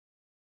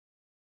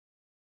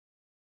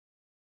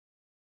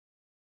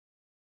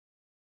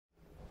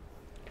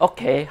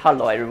Okay,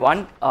 hello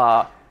everyone.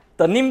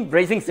 The name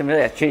Racing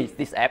Simulator actually is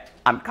this app.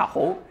 I'm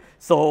Kaho.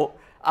 So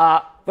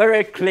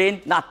very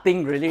clean,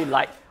 nothing really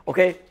like,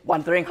 okay,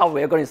 wondering how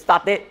we're going to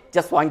start it,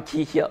 just one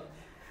key here.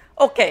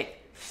 Okay,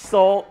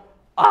 so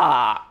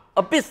a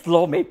bit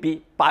slow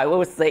maybe, but I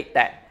will say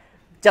that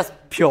just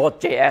pure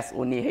JS,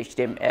 only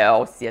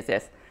HTML,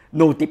 CSS,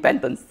 no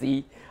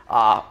dependency,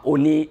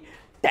 only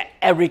that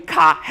every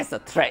car has a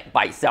thread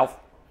by itself.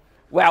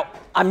 Well,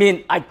 I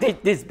mean, I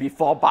did this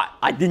before, but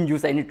I didn't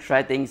use any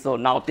threading, so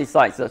now this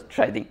one is just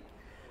threading.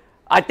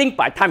 I think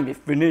by the time we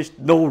finish,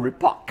 no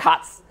report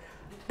cards.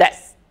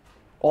 That's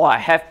all I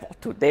have for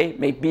today.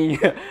 Maybe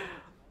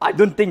I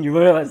don't think you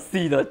will ever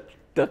see the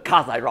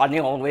cards I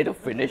running all the way to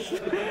finish.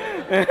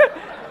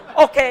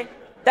 Okay,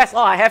 that's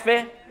all I have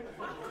here.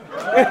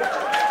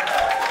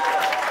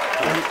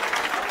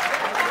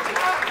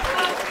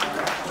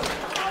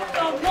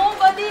 So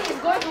nobody is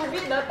going to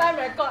beat the time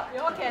record. You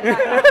all can